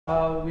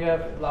We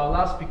have our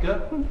last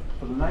speaker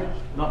for the night,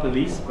 not the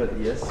least, but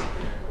yes.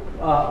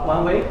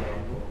 Wan Wei.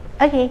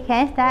 Okay,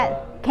 can I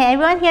start? Can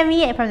everyone hear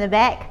me from the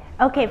back?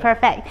 Okay,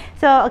 perfect.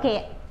 So,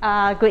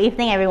 good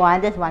evening everyone,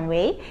 this is Wan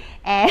Wei.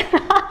 And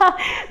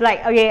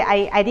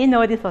I didn't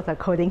know this was a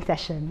coding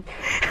session.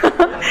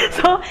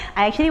 So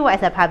I actually work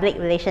as a public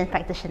relations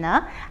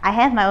practitioner. I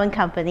have my own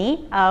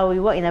company.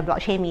 We work in a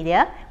blockchain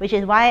media, which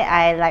is why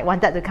I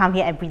wanted to come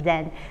here and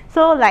present.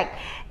 So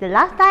the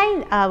last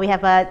time we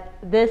have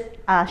this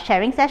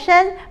sharing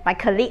session, my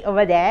colleague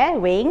over there,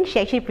 Wing,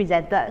 she actually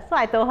presented. So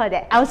I told her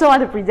that I also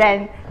want to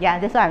present. Yeah,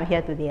 that's why I'm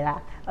here today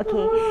lah.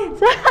 Okay,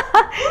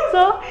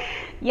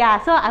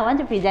 so I want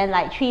to present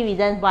 3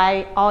 reasons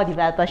why all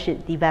developers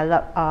should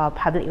develop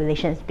public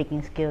relations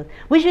speaking skills,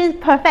 which is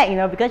perfect,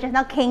 because just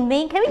now King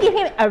Ming, can we give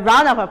him a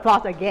round of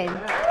applause again?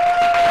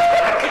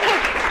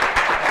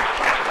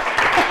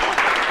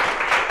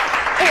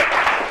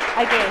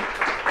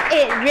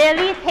 It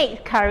really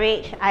takes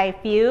courage, I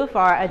feel,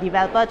 for a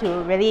developer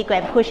to really go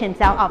and push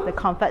himself out of the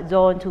comfort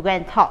zone to go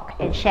and talk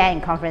and share in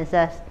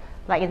conferences,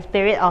 in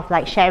spirit of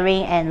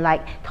sharing and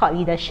thought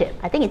leadership.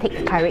 I think it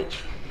takes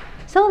courage.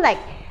 So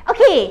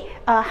okay,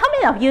 how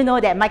many of you know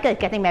that Michael is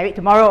getting married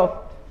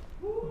tomorrow?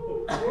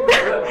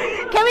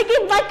 Can we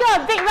give Michael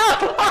a big round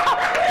of applause?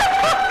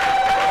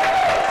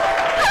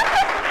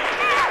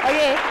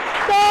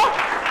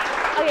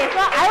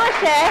 So I will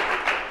share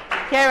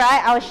here,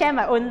 right? I will share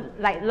my own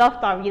love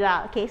story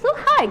lah. Okay, so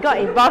how I got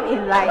involved in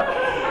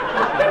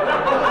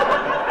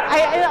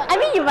I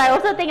mean you might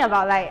also think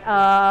about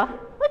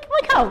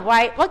what kind of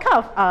wife, what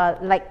kind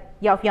of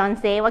your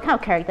fiance, what kind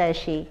of character is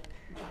she?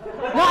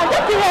 No, I'm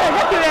just curious.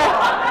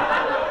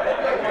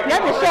 You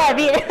want to share a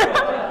bit?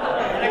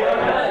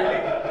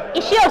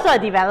 Is she also a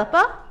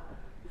developer?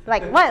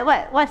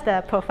 What's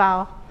the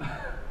profile?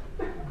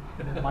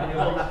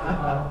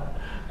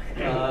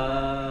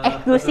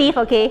 Exclusive,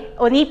 okay.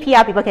 Only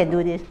PR people can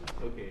do this.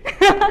 Okay.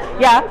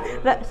 Yeah.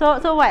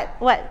 So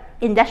what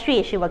industry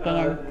is she working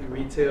in?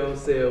 Retail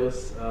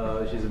sales.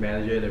 She's a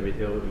manager in a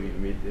retail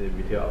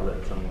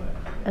outlet somewhere.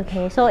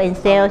 Okay, so in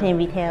sales, in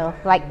retail,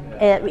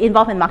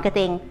 involved in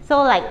marketing.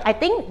 So I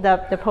think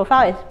the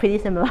profile is pretty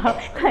similar.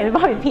 I'm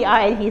involved in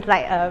PR and he's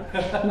a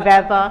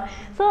developer.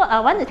 So I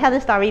want to tell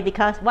this story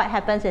because what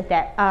happens is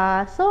that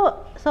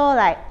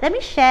let me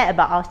share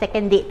about our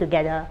second date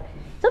together.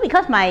 So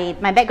because my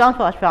background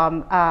was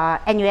from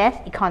NUS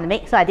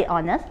economics, so I did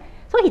honors.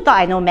 So he thought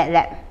I know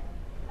MATLAB.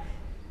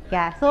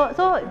 Yeah, so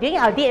during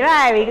our date,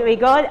 right, we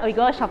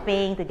go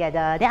shopping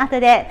together. Then after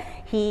that,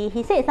 he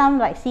said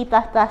some C++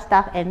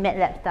 stuff and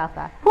MATLAB stuff.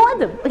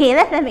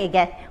 Let's make a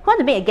guess. Who want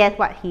to make a guess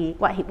what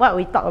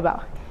we talk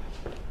about?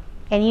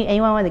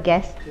 Anyone want to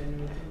guess?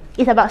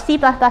 It's about C++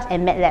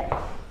 and MATLAB.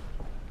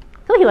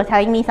 So he was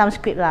telling me some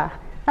script lah.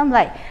 So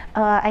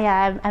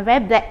I'm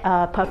very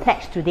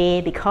perplexed today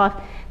because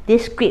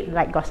this script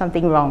got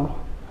something wrong.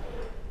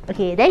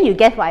 Okay, then you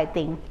guess what I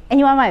think.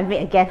 Anyone want to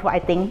make a guess what I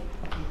think?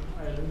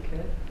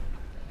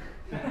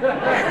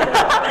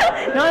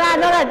 No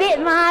lah,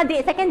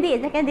 date, second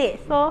date.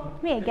 So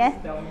make a guess.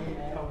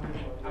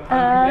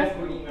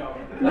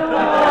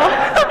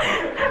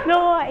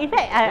 No. In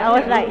fact, I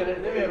was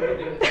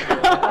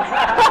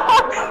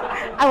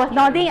I was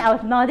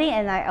nodding,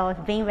 and I was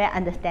being very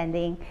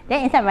understanding.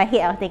 Then inside my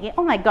head, I was thinking,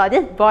 oh my god,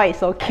 this boy is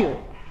so cute.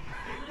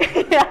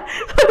 Yeah,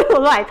 so this is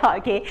what I thought.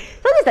 Okay,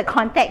 so this is the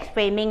context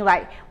framing,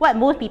 what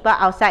most people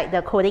outside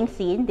the coding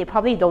scene, they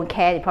probably don't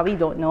care, they probably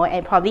don't know,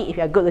 and probably if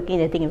you're good looking,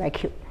 they think you're very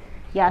cute.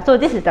 Yeah, so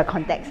this is the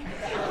context.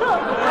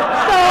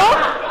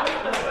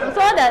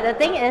 So the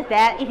thing is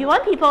that if you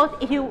want people,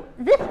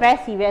 this is very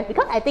serious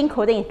because I think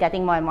coding is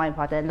getting more and more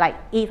important.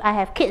 If I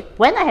have kids,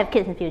 when I have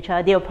kids in the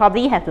future, they'll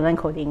probably have to learn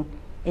coding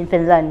in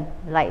Finland,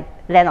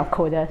 land of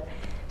coders.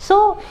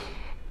 So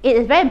it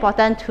is very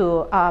important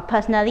to,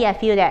 personally, I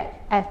feel that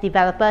as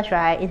developers,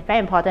 right, it's very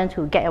important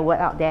to get your work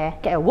out there,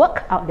 get your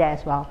work out there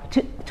as well,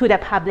 to the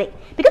public.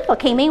 Because for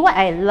King Ming, what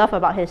I love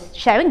about his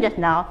sharing just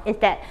now is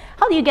that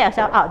how do you get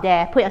yourself out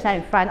there, put yourself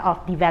in front of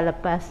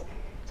developers?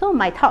 So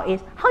my talk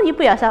is, how do you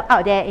put yourself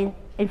out there in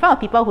front of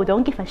people who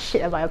don't give a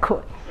shit about your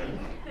code?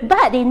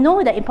 But they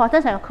know the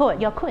importance of your code.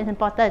 Your code is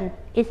important.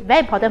 It's very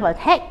important for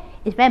tech.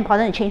 It's very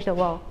important to change the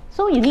world.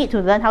 So you need to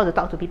learn how to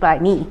talk to people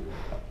like me.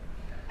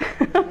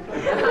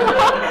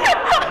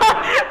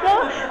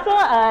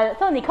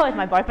 So Nicole is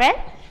my boyfriend.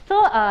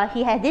 So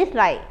he has this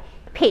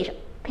page.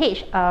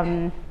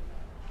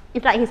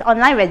 It's his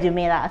online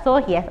resume lah. So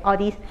he has all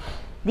these.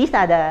 These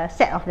are the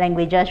set of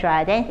languages,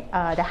 right? Then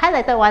the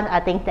highlighted ones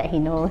are things that he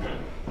knows.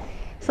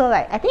 So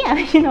I think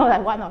I actually know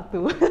 1 or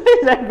 2.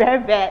 It's very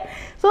bad.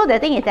 So the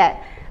thing is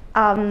that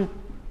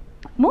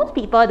most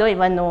people don't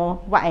even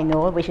know what I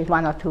know, which is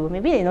 1 or 2.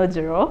 Maybe they know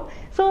 0.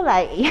 So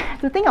you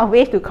have to think of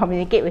ways to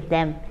communicate with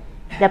them,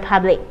 the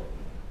public.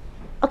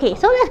 Okay,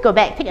 so let's go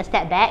back, take a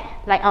step back.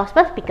 Our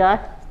first speaker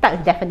start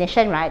with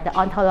definition, right? The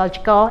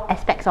ontological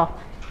aspects of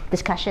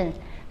discussions.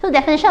 So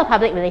definition of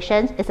public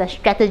relations is a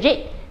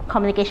strategic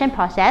communication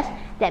process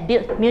that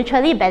builds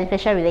mutually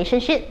beneficial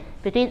relationships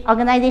between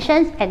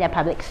organizations and their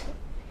publics.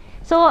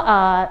 So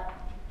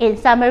in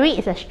summary,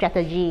 it's a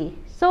strategy.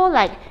 So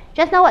like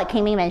just now what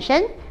Kim Ming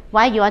mentioned,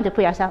 why you want to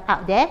put yourself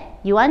out there,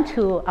 you want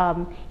to,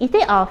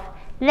 instead of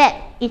let's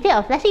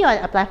say you want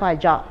to apply for a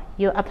job,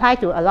 you apply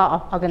to a lot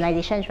of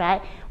organizations,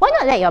 right? Why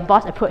not let your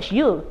boss approach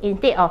you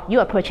instead of you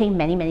approaching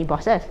many, many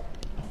bosses?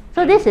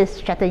 So this is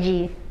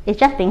strategy. It's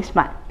just being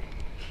smart.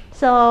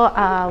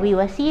 So we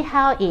will see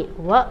how it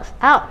works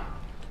out.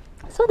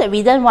 So the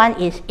reason one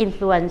is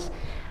influence.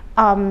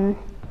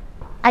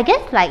 I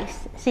guess like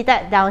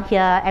seated down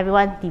here,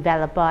 everyone's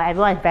developer,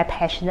 everyone is very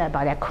passionate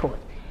about their code.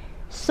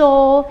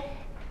 So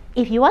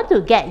if you want to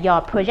get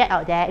your project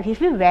out there, if you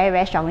feel very,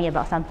 very strongly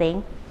about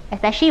something,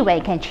 especially when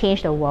it can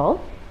change the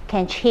world,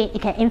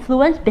 it can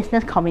influence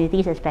business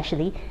communities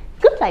especially.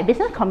 Because like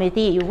business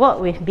community, you work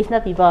with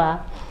business people,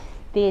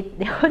 they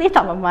only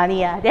talk about money,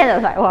 then I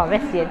was like, wow,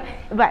 very sian.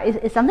 But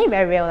it's something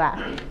very real.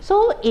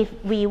 So if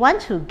we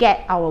want to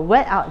get our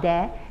word out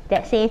there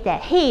that says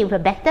that, hey, with a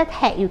better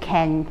tech, you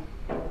can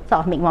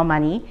sort of make more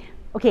money.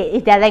 Okay,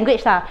 it's their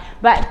language,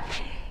 but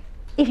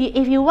if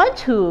you want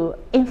to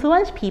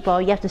influence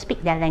people, you have to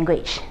speak their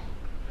language.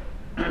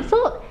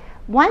 So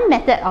one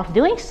method of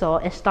doing so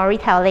is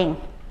storytelling.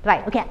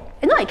 Like, okay,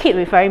 I keep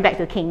referring back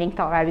to Kim Ming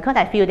talk, right? Because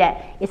I feel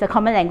that it's a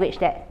common language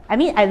that,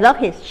 I love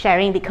his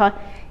sharing because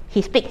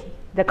he speaks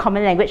the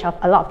common language of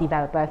a lot of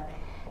developers.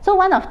 So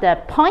one of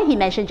the points he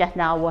mentioned just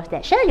now was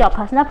that share your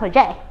personal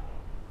project.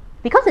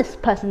 Because it's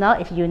personal,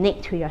 it's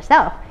unique to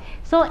yourself.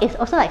 So it's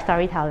also like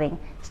storytelling.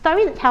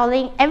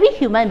 Storytelling, every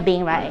human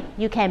being, right,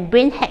 you can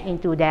brain hack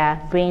into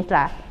their brains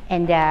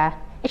and their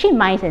actually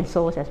minds and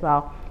souls as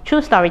well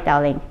through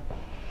storytelling.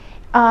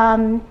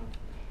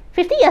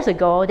 50 years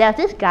ago, there was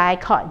this guy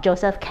called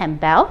Joseph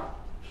Campbell.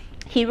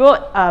 He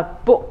wrote a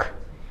book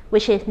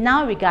which is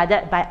now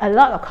regarded by a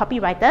lot of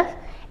copywriters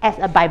as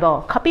a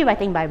Bible,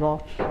 copywriting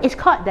Bible. It's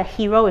called The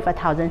Hero with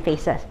 1,000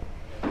 Faces.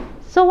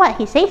 So what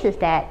he says is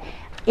that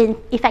in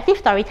effective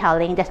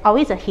storytelling, there's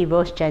always a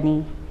hero's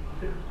journey.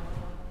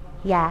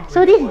 Yeah,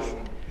 so this is,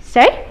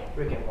 sorry?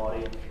 Rick and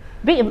Morty.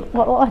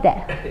 What was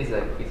that? It's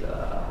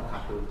a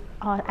cartoon.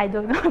 Oh, I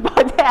don't know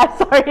about that, I'm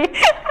sorry.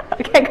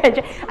 Okay, I'm gonna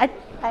check.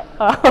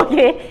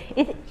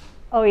 Okay.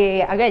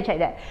 Yeah, I'm gonna check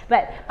that.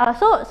 But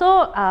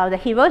the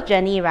hero's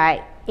journey,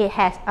 right, it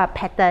has a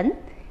pattern.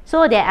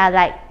 So there are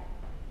like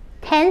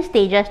 10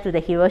 stages to the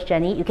hero's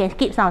journey. You can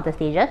skip some of the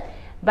stages,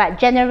 but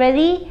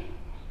generally,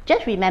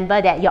 just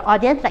remember that your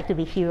audience like to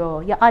be hero.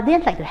 Your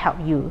audience like to help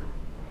you.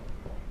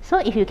 So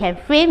if you can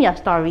frame your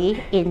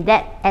story in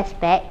that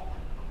aspect,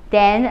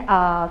 then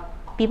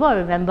people will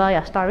remember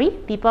your story,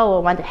 people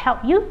will want to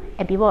help you,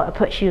 and people will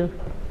approach you.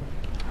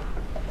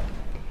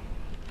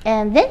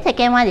 And then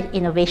second one is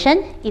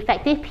innovation.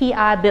 Effective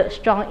PR builds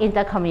strong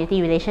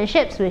inter-community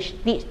relationships, which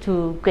leads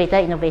to greater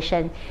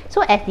innovation.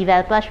 So as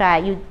developers,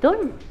 right, you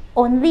don't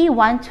only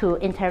want to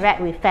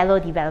interact with fellow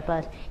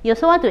developers. You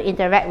also want to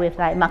interact with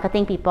like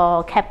marketing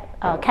people,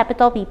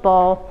 capital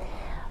people,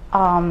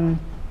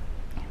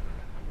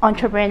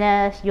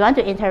 entrepreneurs. You want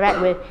to interact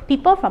with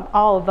people from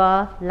all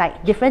over,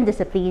 like different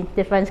disciplines,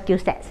 different skill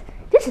sets.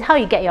 This is how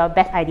you get your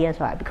best ideas,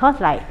 right? Because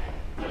like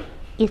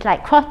it's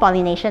like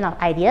cross-pollination of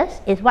ideas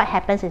is what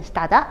happens in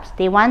startups.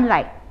 They want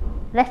like,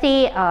 let's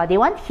say they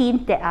want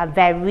teams that are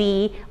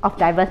very of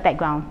diverse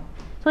background,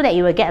 so that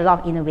you will get a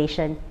lot of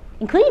innovation,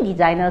 including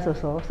designers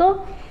also.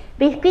 So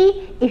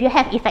basically, if you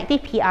have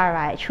effective PR,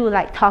 right, through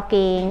like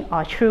talking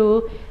or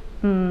through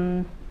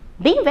being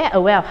very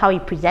aware of how you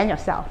present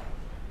yourself,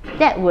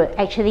 that would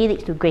actually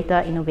lead to greater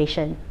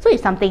innovation. So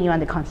it's something you want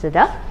to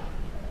consider.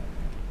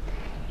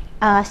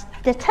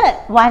 The third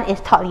one is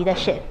thought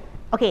leadership.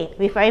 Okay,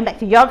 referring back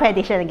to your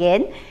presentation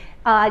again.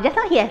 Just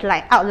now he has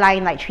like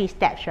outlined like 3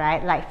 steps,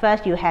 right? Like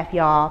first you have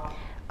your,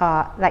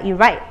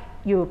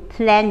 you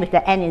plan with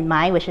the end in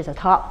mind, which is the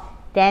top.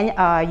 Then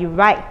you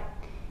write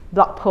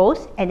blog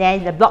posts, and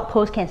then the blog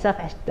post can serve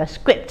as the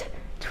script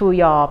to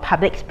your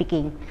public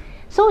speaking.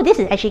 So this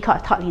is actually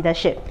called thought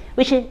leadership,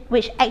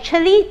 which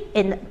actually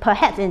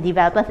perhaps in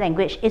developers'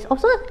 language is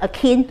also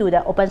akin to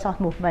the open source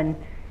movement.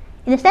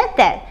 In the sense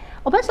that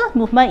open source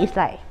movement is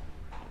like,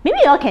 maybe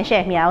you all can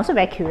share with me, I'm also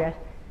very curious.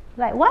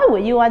 Like why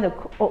would you want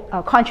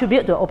to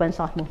contribute to the open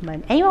source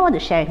movement? Anyone want to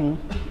share with me?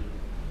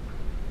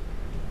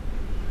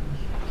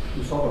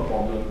 To solve a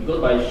problem, because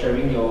by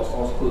sharing your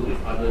source code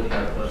with other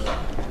developers,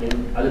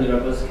 then other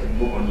developers can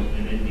work on it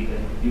and then they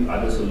can build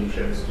other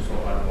solutions to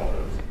solve other problems.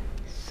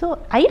 So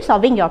are you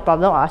solving your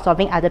problem or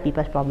solving other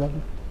people's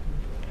problem?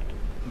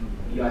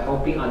 You are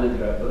helping other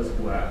developers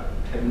who are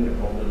having a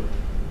problem,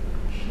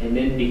 and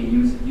then they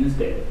can use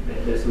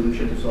that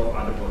solution to solve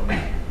other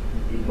problems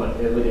in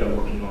whatever they are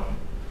working on.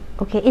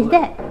 Okay,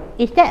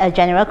 is that a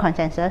general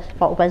consensus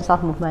for open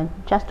source movement?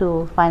 Just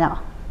to find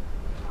out.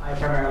 I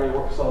primarily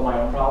solve my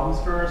own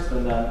problems first,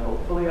 and then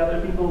hopefully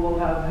other people will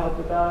have help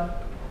with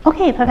that.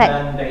 Okay, perfect.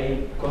 And then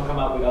they come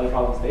up with other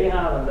problems they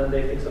have, and then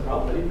they fix the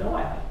problem they didn't know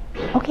I had.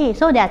 Okay,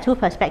 so there are 2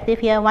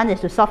 perspectives here. One is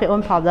to solve your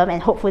own problem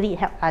and hopefully it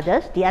helps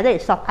others. The other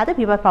is solve other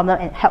people's problem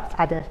and helps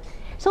others.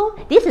 So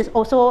this is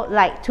also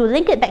like, to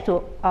link it back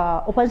to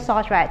open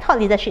source, right? Thought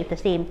leadership is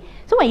the same.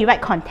 So when you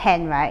write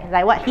content, right,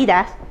 like what he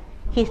does,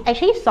 he's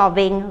actually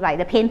solving like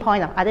the pain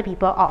point of other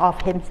people or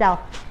of himself.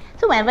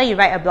 So whenever you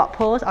write a blog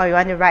post or you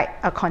want to write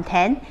a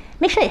content,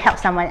 make sure it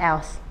helps someone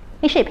else.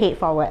 Make sure you pay it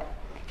forward.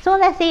 So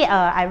let's say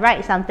I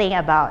write something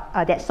about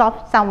that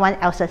solves someone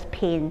else's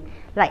pain,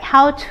 like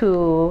how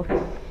to.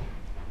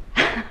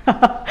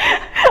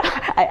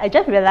 I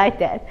just realized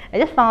that. I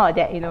just found out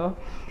that, you know,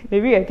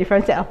 maybe a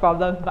different set of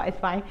problems, but it's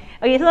fine.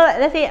 Okay, so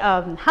let's say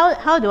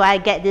how do I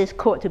get this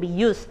code to be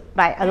used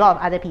by a lot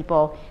of other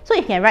people? So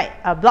if you can write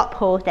a blog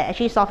post that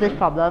actually solves this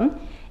problem,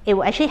 it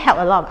will actually help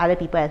a lot of other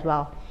people as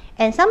well.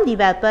 And some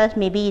developers,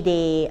 maybe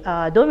they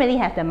don't really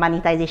have the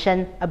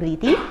monetization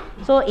ability.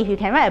 So if you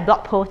can write a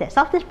blog post that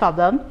solves this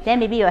problem, then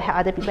maybe you'll help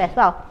other people as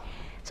well.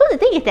 So the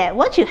thing is that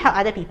once you help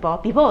other people,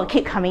 people will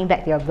keep coming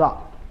back to your blog.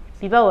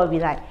 People will be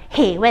like,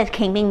 hey, where's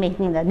Keng Ming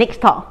making the next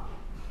talk?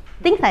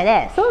 Things like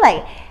that. So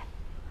like,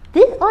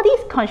 all these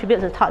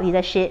contribute to thought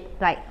leadership.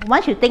 Like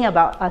once you think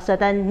about a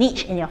certain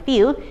niche in your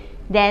field,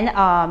 then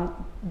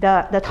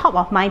the top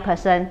of mind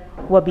person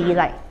will be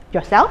like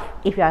yourself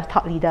if you are a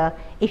thought leader.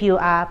 If you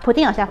are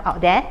putting yourself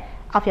out there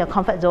of your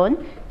comfort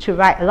zone to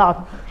write a lot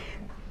of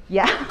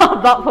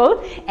blog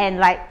posts and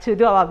like to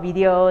do a lot of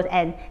videos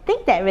and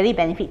things that really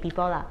benefit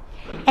people lah.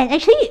 And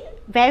actually,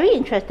 very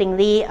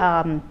interestingly,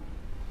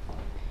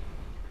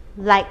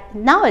 like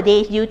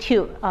nowadays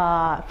YouTube,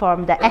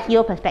 from the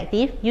SEO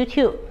perspective,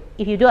 YouTube,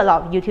 if you do a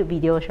lot of YouTube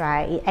videos,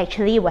 right, it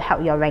actually will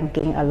help your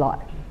ranking a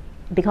lot,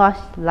 because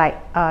like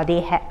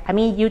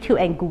YouTube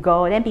and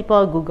Google, then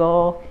people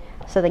Google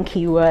certain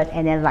keywords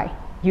and then like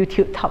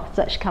YouTube top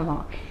search come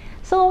out.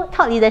 So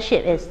thought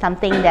leadership is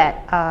something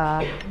that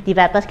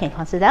developers can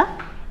consider,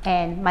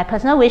 and my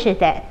personal wish is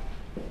that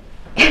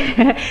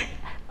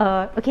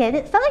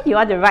okay, sometimes you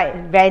want to write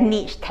very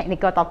niche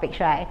technical topics,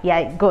 right?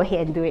 Yeah, go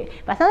ahead and do it.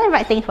 But sometimes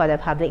write things for the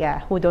public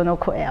who don't know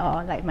code at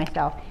all, like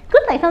myself.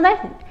 Because like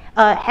sometimes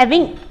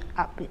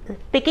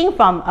speaking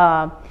from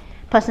a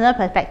personal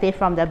perspective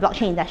from the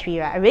blockchain industry,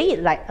 right, I really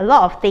like a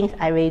lot of things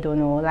I really don't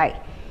know. Like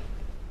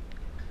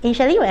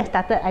initially when I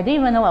started, I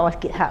didn't even know what was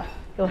GitHub.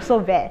 It was so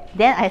bad.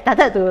 Then I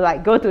started to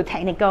like go to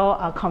technical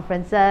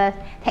conferences,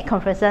 tech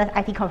conferences,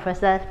 IT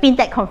conferences,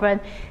 fintech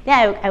conference.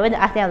 Then I went to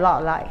ask them a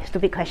lot of like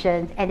stupid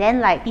questions. And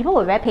then like people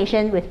were very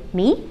patient with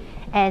me.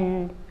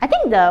 And I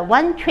think the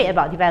one trait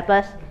about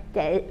developers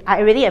that I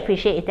really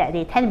appreciate is that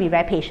they tend to be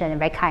very patient and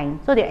very kind.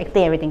 So they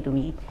explain everything to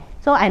me.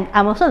 So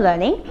I'm also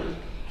learning.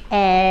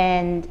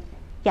 And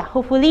yeah,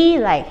 hopefully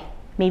like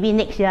maybe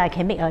next year I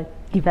can make a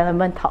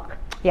development talk.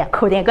 Yeah,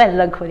 coding. I go and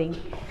learn coding.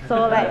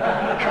 So like,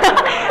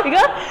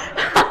 because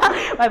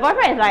my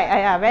boyfriend is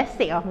like, very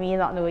sick of me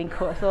not knowing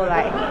code. So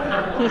like,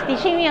 he's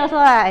teaching me also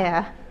like,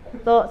 yeah.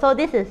 So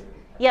this is,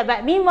 yeah.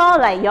 But meanwhile,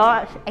 like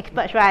you're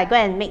experts, right? Go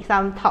and make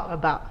some talk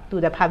about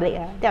to the public.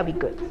 That'll be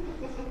good.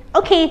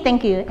 Okay,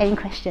 thank you. Any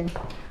questions?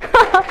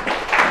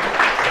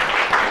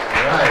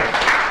 Right.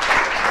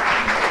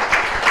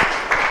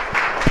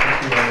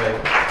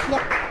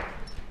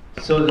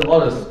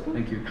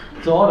 Thank you.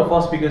 So all the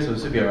four speakers will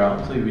still be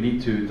around. So if we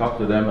need to talk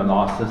to them and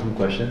ask them some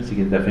questions, you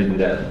can definitely do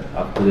that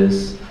after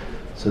this.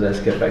 So let's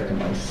get back to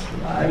my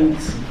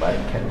slides. If I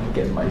can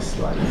get my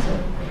slides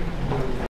up.